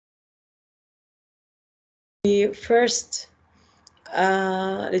the first,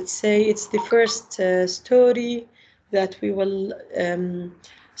 let's say it's the first story that we will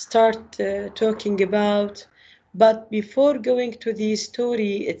start talking about. But before going to the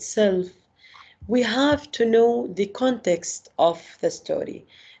story itself, we have to know the context of the story.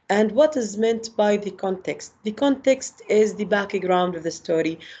 And what is meant by the context? The context is the background of the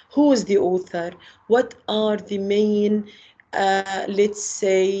story. Who is the author? What are the main, let's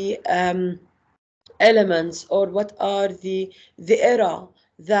say, elements, or what are the era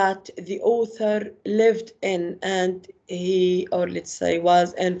that the author lived in and he, or let's say,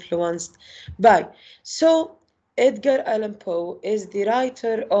 was influenced by. So Edgar Allan Poe is the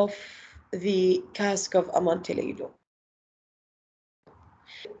writer of the Cask of Amontillado.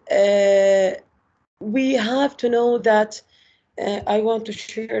 uh, we have to know that I want to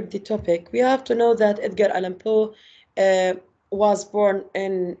share the topic. We have to know that Edgar Allan Poe uh, was born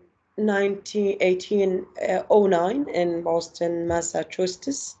in 1809 in Boston,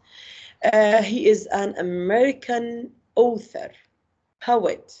 Massachusetts. He is an American author,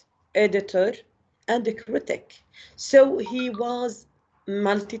 poet, editor, and a critic. So he was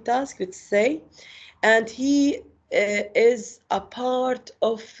multitask, let's say, and he is a part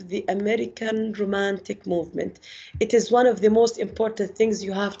of the American Romantic movement. It is one of the most important things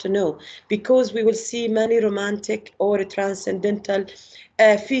you have to know, because we will see many romantic or transcendental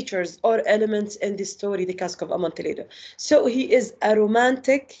features or elements in the story, The Cask of Amontillado. So he is a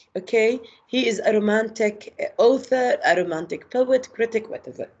romantic, okay? He is a romantic author, a romantic poet, critic,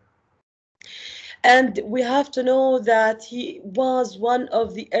 whatever. And we have to know that he was one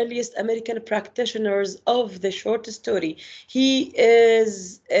of the earliest American practitioners of the short story. He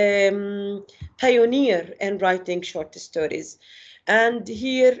is pioneer in writing short stories. And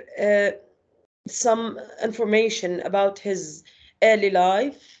here, some information about his early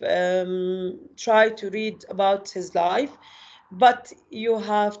life. Try to read about his life, but you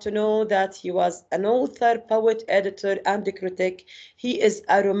have to know that he was an author, poet, editor, and a critic. He is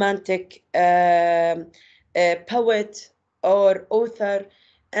a romantic poet or author,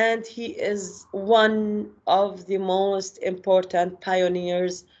 and he is one of the most important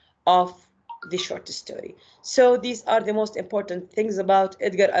pioneers of the short story. So these are the most important things about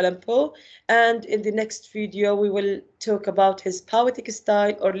Edgar Allan Poe. And in the next video, we will talk about his poetic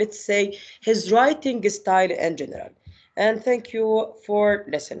style, or let's say his writing style in general. And thank you for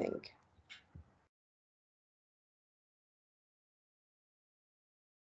listening.